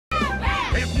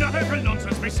Never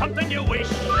nonsense, be something you wish.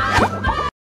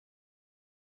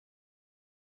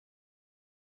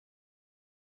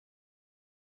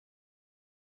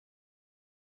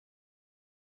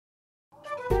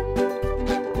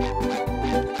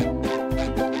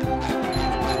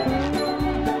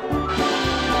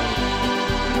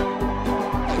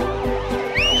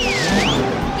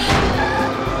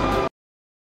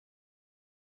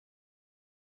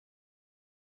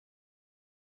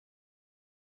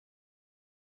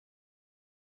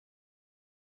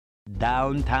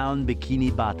 Downtown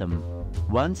Bikini Bottom,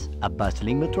 once a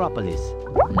bustling metropolis,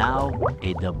 now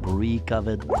a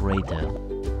debris-covered crater.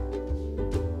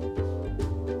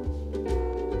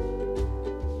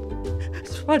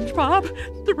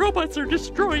 SpongeBob, the robots are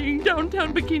destroying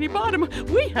downtown Bikini Bottom.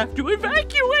 We have to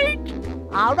evacuate!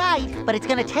 All right, but it's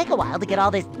gonna take a while to get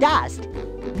all this dust.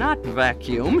 Not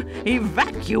vacuum,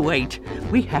 evacuate!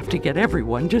 We have to get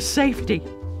everyone to safety.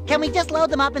 Can we just load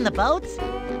them up in the boats?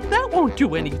 That won't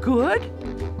do any good.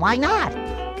 Why not?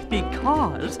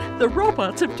 Because the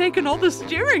robots have taken all the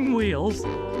steering wheels.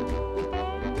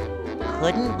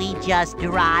 Couldn't we just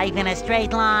drive in a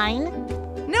straight line?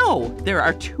 No, there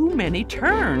are too many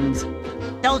turns.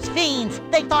 Those fiends,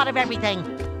 they thought of everything.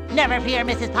 Never fear,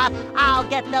 Mrs. Puff, I'll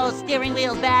get those steering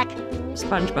wheels back.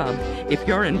 SpongeBob, if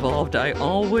you're involved, I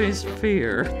always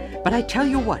fear. But I tell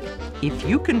you what, if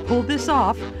you can pull this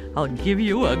off, I'll give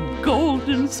you a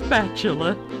golden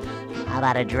spatula. How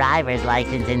about a driver's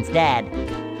license instead?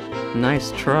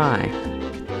 Nice try.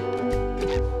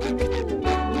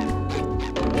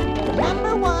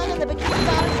 Number 1 in the Bikini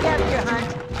Bottom scavenger hunt.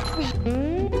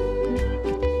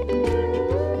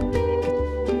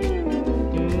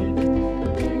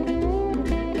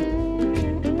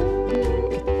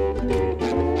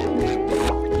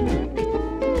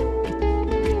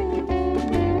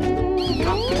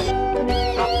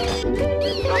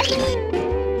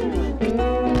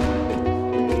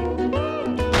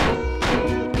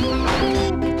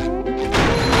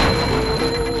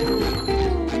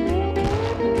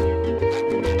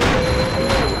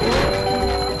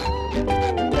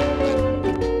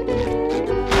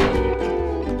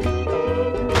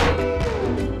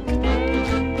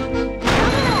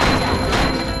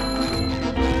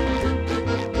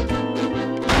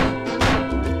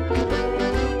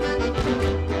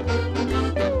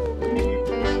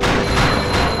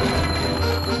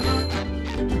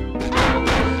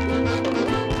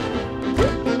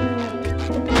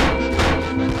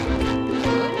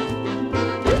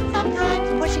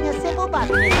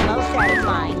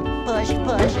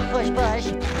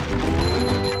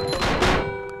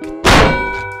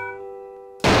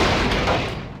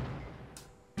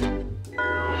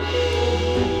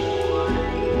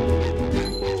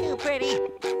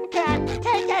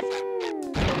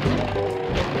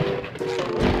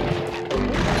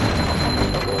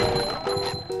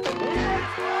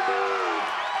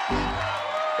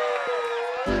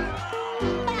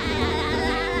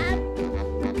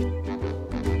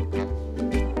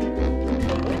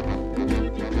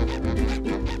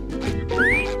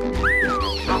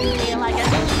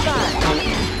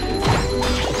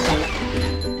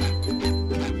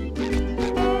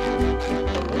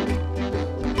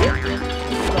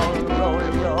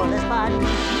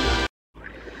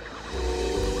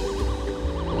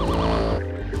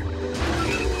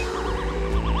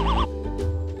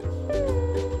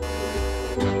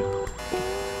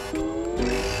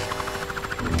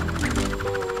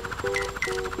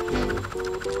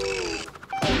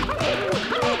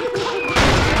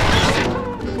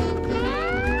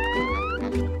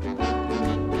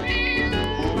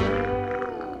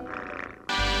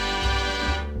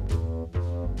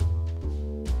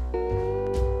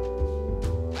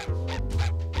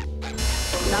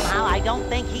 Somehow I don't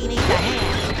think he needs a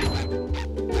hand.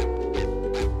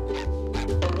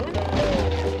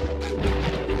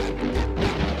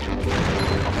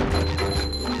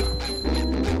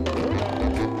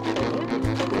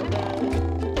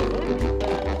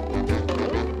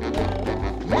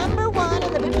 Number 1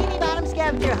 in the Bikini Bottom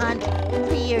scavenger hunt,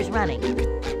 3 years running.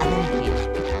 Thank you.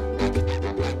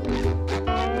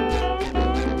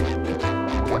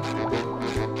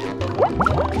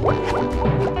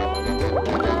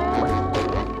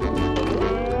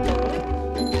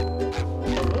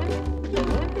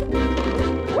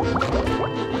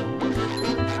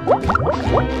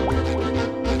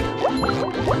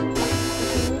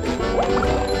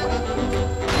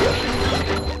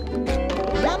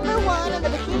 Number 1 in the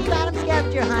Bikini Bottom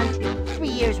scavenger hunt, 3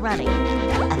 years running.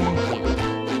 Thank you.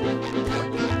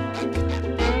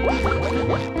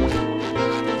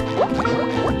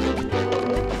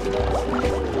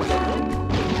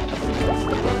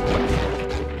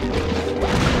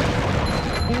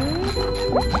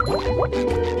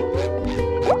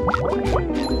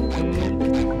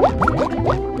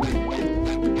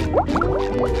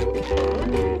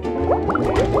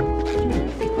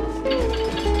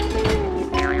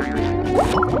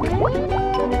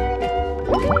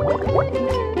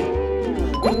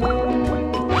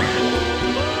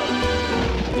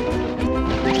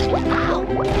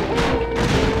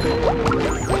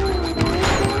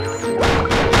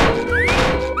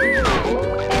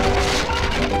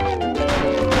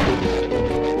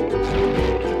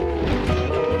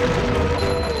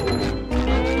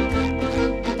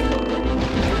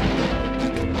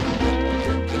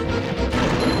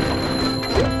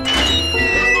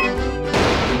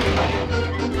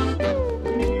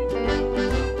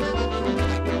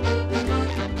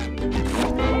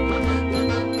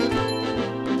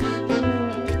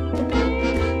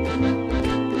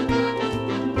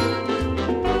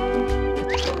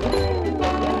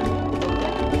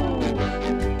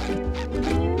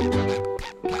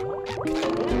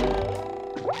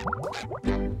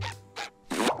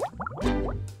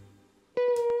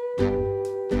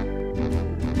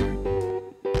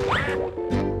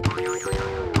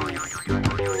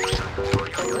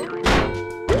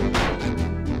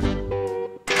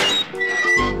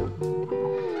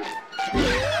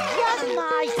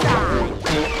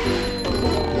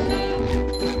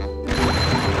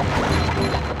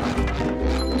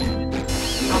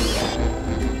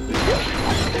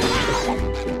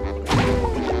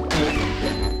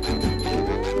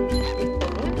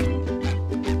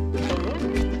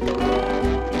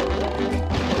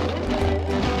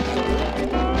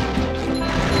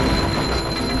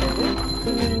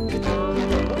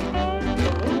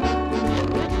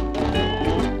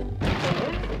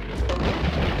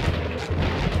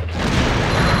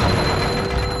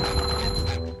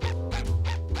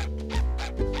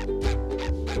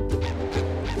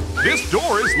 This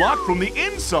door is locked from the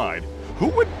inside. Who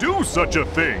would do such a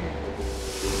thing?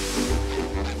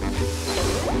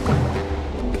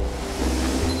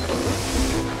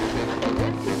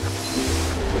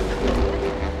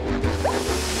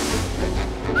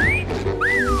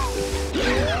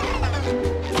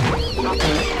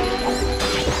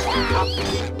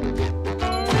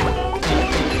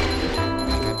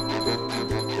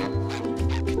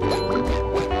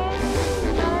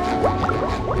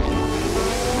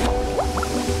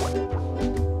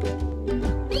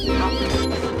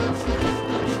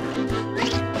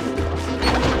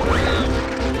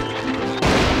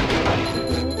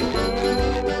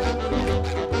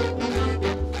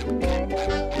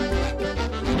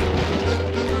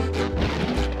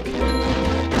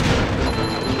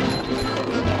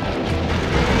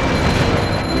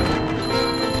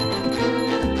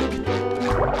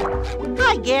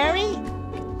 Gary?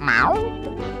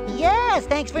 Meow? Yes,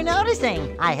 thanks for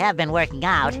noticing. I have been working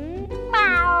out.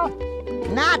 Meow.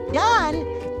 Not done?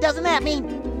 Doesn't that mean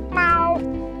meow?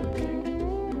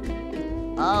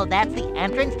 Oh, that's the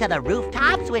entrance to the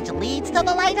rooftops which leads to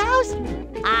the lighthouse?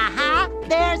 Aha!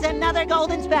 There's another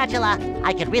golden spatula.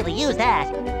 I could really use that.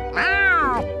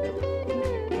 Meow.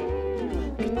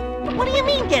 What do you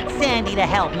mean get Sandy to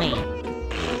help me?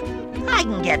 I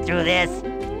can get through this.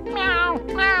 Meow,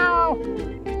 meow.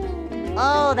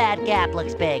 Oh, that gap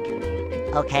looks big.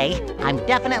 Okay, I'm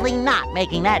definitely not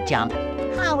making that jump.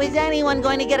 How is anyone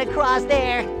going to get across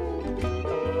there?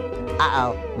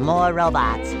 Uh-oh, more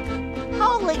robots.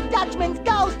 Holy Dutchman's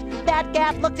ghost! That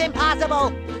gap looks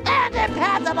impossible! And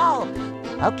impassable!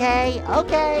 Okay,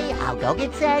 I'll go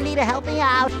get Sandy to help me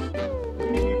out.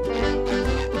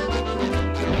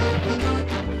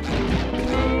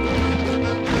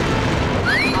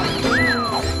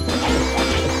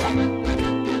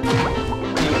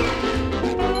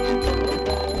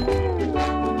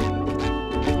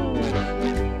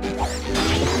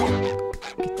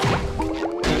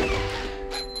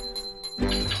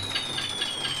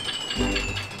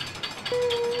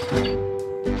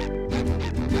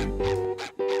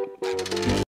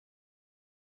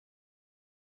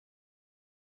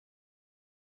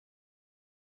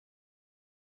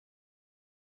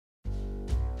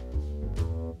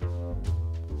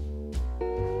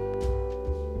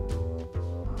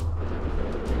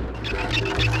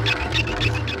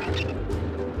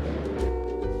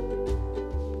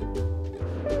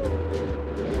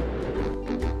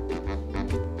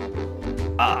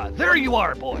 Ah, there you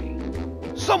are, boy.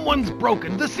 Someone's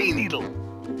broken the sea needle.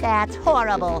 That's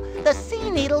horrible. The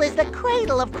sea needle is the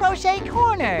cradle of Crochet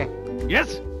Corner.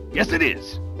 Yes, it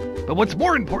is. But what's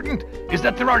more important is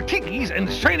that there are tikis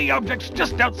and shiny objects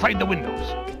just outside the windows.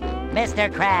 Mr.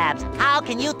 Krabs, how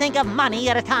can you think of money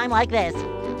at a time like this?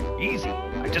 Easy.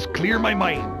 I just clear my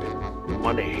mind.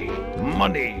 Money,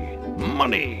 money,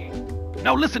 money.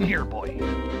 Now listen here, boy.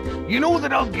 You know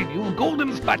that I'll give you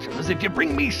golden spatulas if you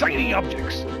bring me shiny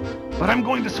objects. But I'm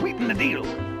going to sweeten the deal.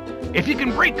 If you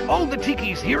can break all the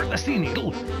tikis here at the Sea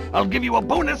Needle, I'll give you a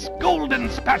bonus golden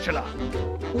spatula.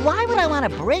 Why would I want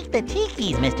to break the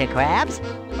tikis, Mr. Krabs?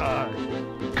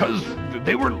 'Cause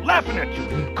they were laughing at you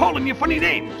and calling you funny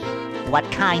names. What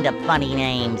kind of funny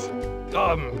names?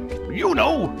 You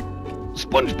know,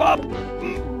 Spongebob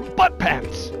Butt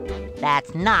Pants.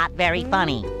 That's not very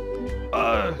funny.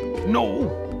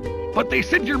 No. But they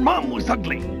said your mom was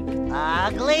ugly.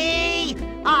 Ugly?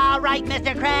 All right,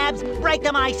 Mr. Krabs, break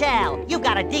them I shall. You've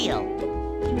got a deal.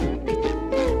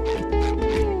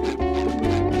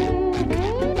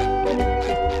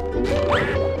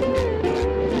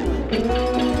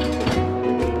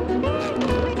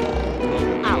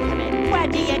 Ultimate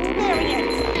Wedgie Experience.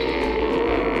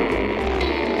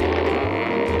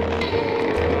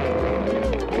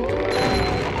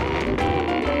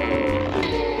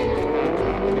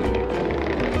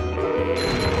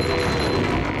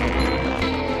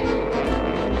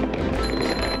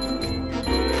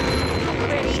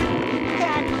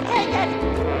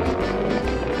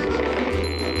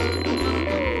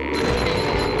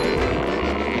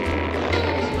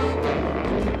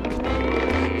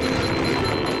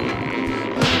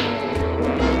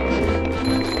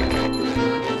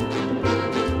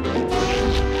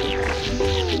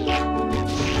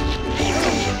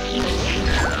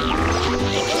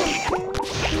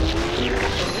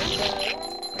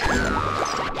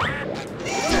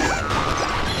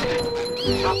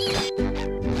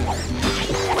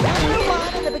 Number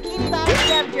one in the Bikini Bottom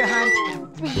scavenger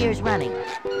hunt, 3 years running.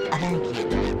 Thank you.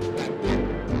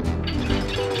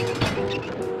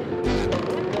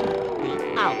 The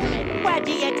ultimate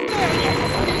Wedgie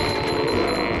Experience.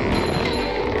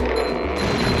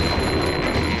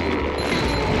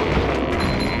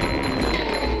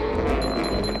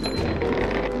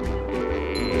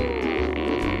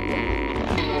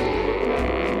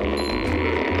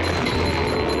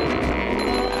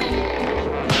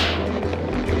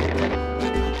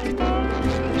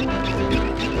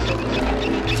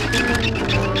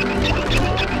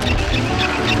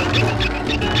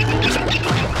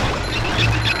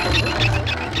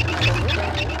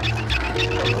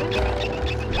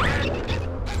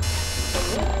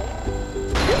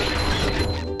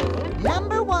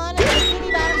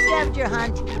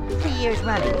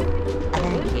 running.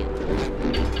 Thank you.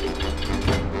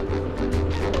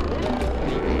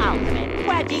 Ultimate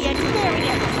Wedgie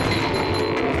experience!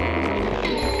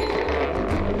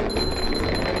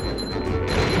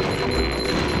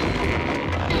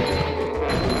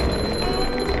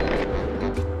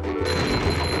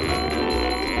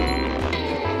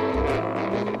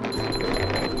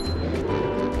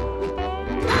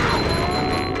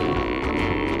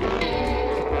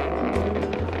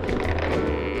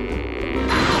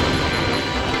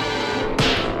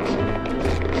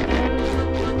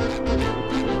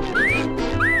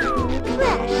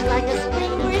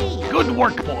 Good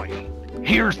work, boy.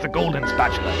 Here's the golden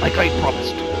spatula, like I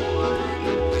promised.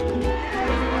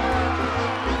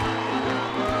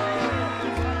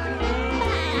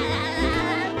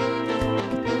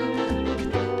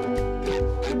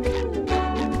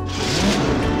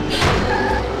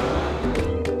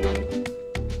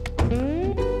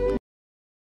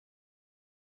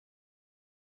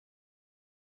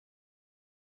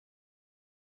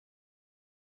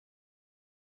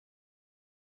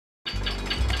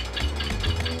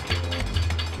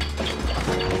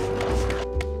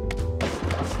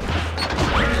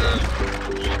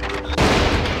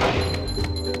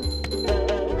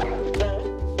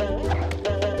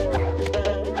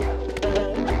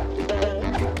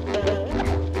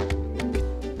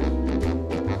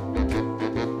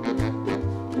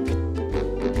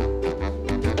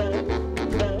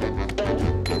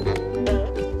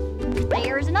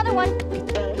 There's another one.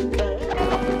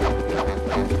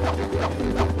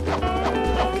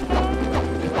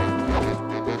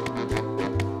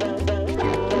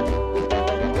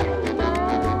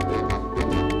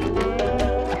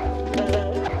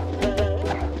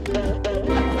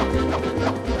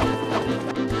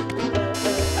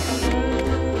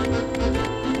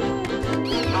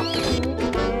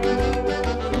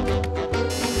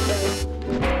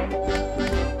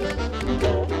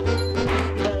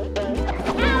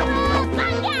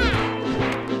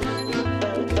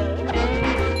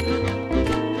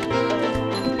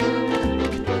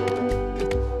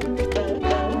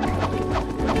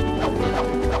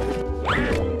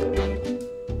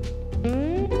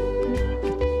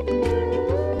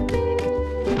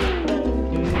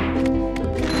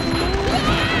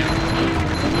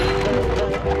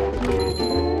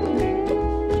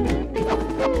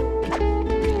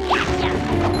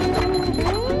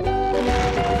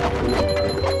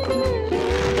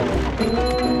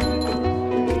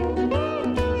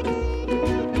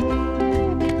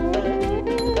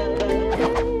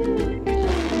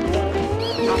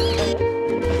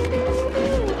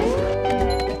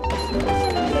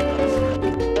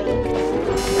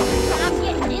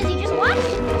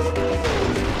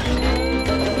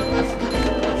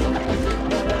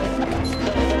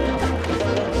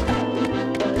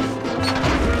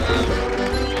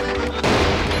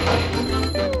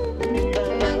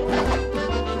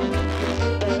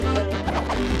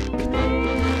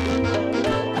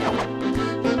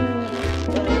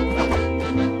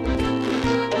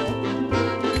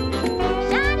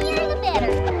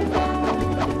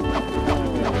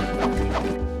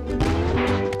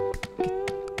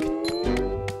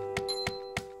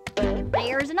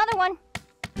 There's another one.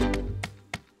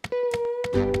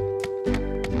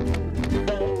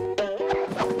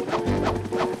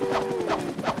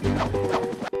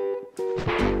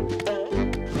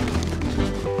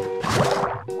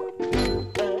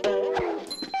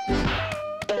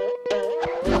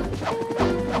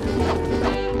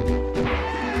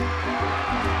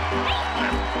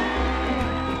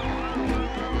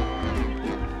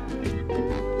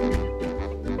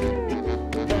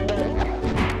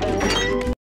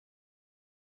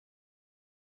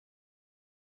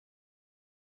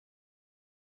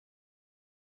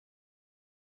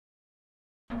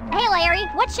 Hey, Larry,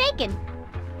 what's shaking?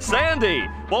 Sandy!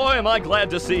 Boy, am I glad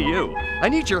to see you. I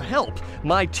need your help.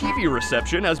 My TV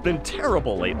reception has been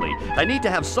terrible lately. I need to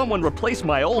have someone replace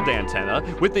my old antenna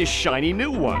with this shiny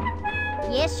new one.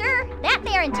 Yes, sir. That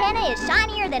there antenna is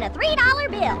shinier than a $3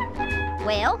 bill.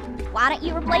 Well, why don't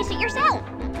you replace it yourself?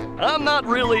 I'm not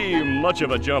really much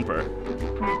of a jumper.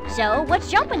 So, what's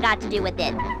jumping got to do with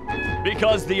it?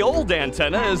 Because the old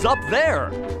antenna is up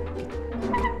there.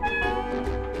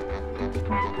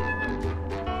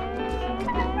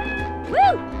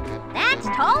 Woo! That's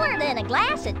taller than a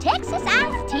glass of Texas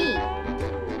iced tea.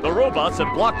 The robots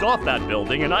have blocked off that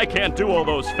building, and I can't do all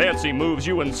those fancy moves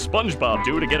you and Spongebob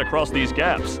do to get across these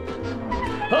gaps.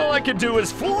 All I can do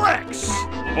is flex!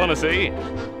 Wanna see?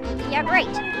 Yeah,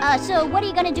 great. So what are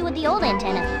you gonna do with the old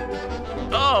antenna?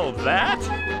 Oh, that?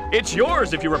 It's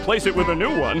yours if you replace it with a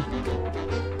new one.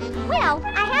 Well,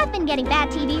 I have been getting bad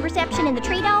TV reception in the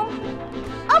tree dome.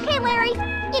 Okay, Larry,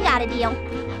 you got a deal.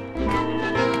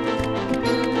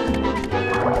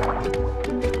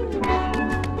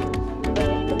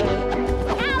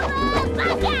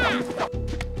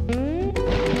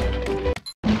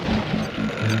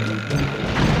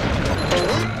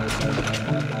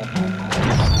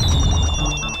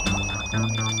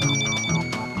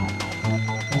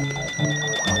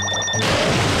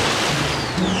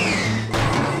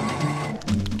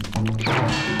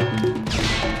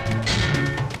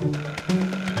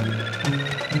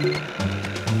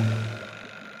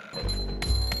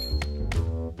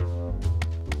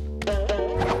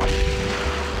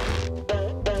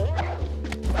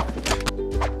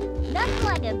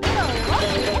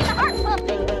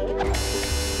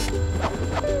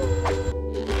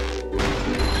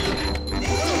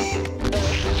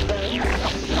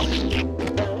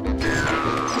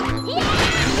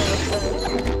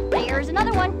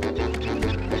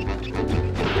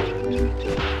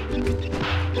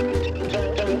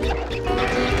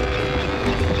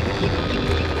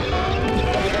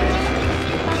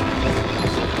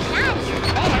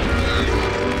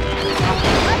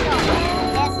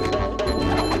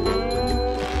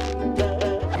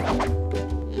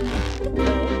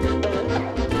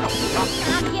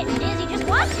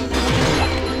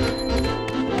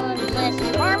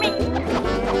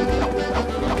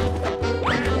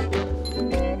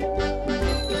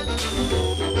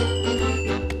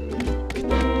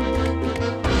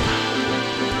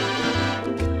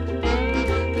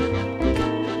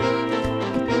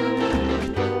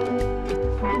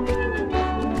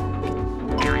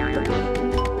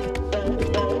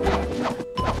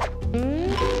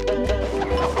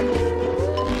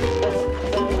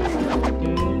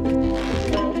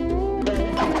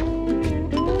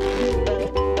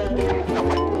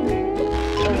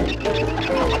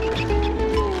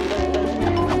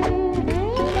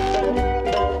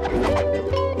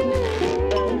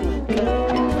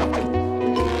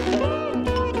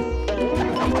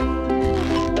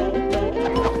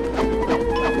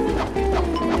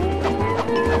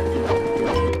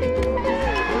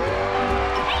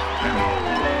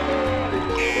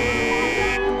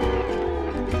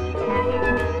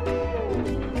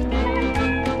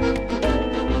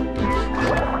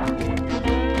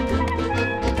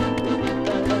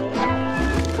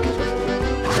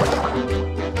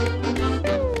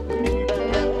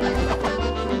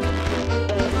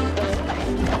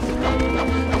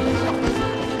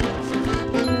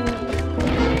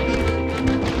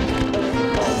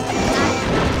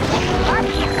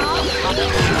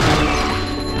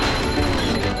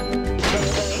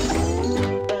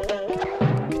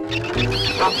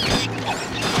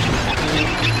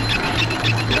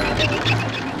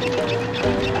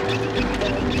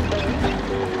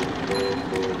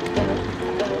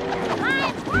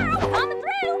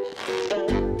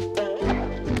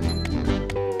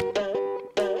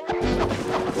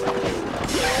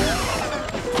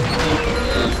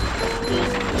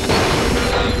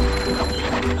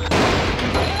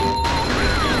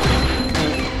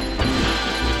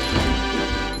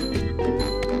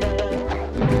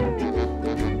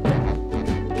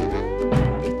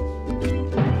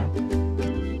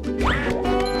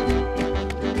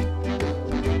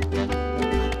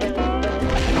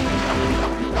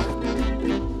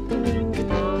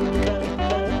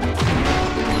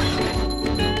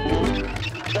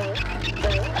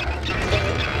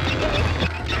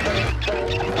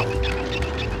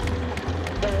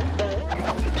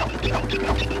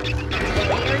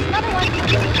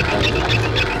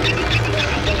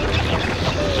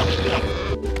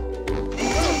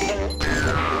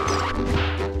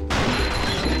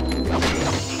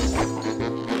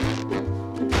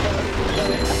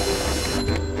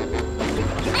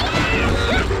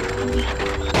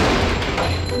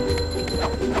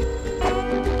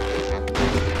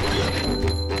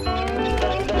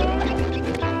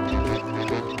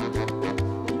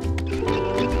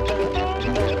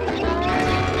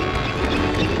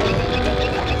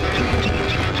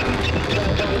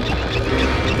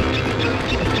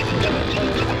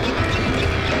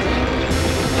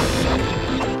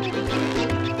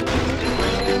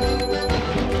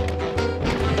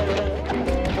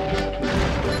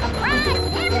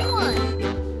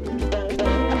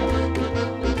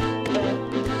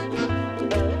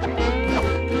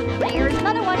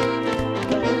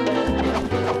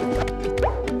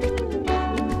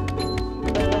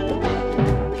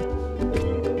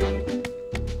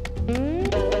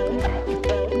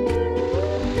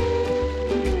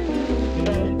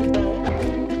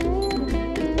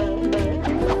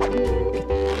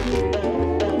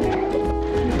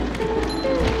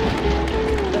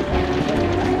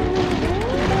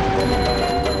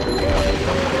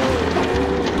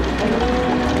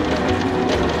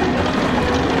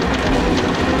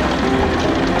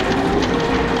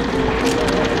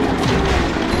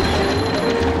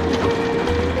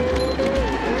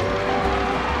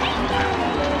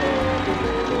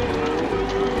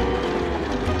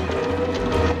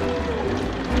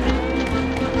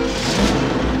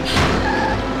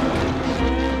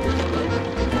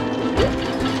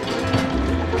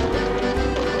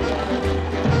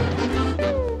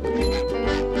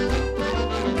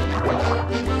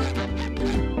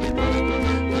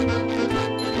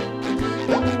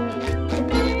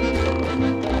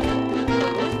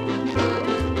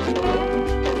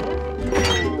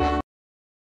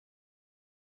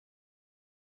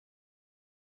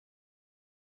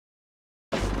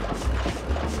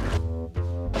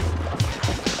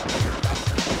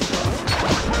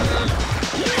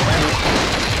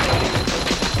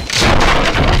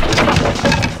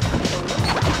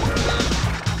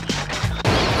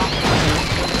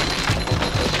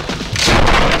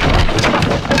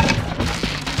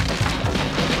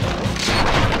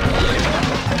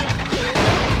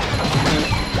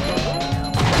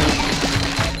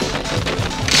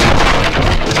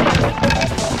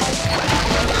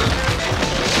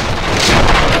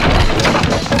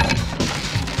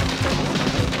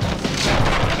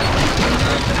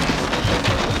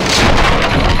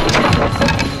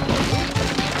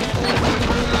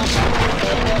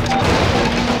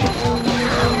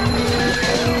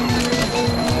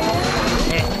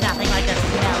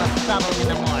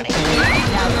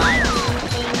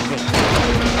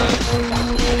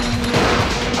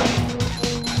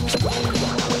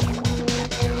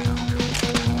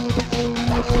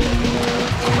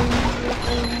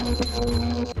 Number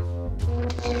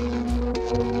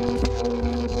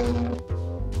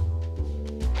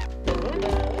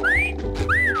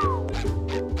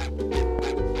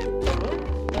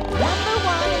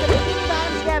one in the Bikini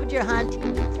Bottom scavenger hunt,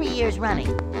 3 years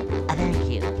running. Thank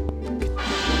you.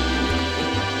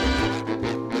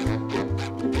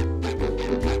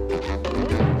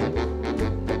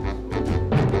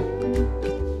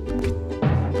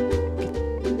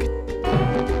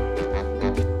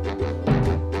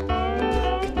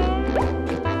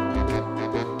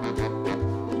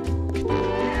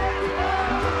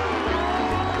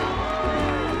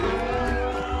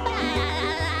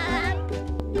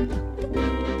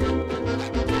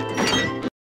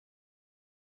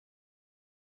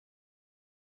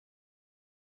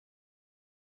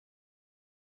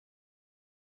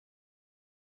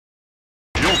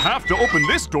 You'll have to open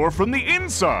this door from the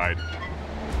inside.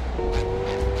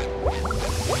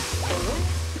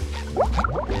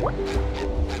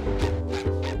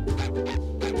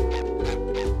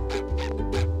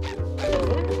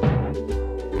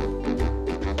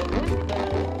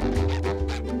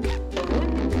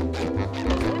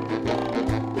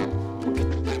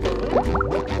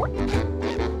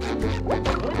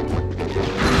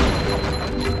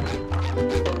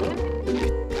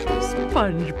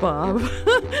 SpongeBob,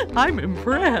 I'm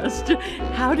impressed.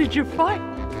 How did you find...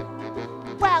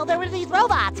 Well, there were these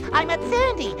robots. I met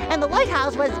Sandy, and the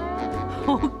lighthouse was...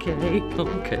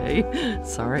 Okay.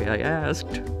 Sorry I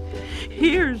asked.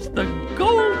 Here's the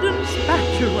golden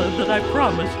spatula that I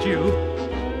promised you.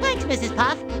 Thanks, Mrs.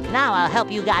 Puff. Now I'll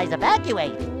help you guys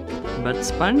evacuate. But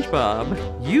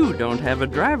SpongeBob, you don't have a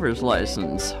driver's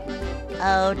license.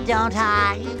 Oh, don't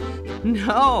I?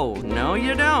 No,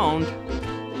 you don't.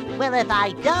 Well, if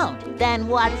I don't, then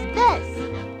what's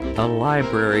this? A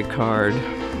library card.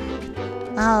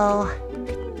 Oh,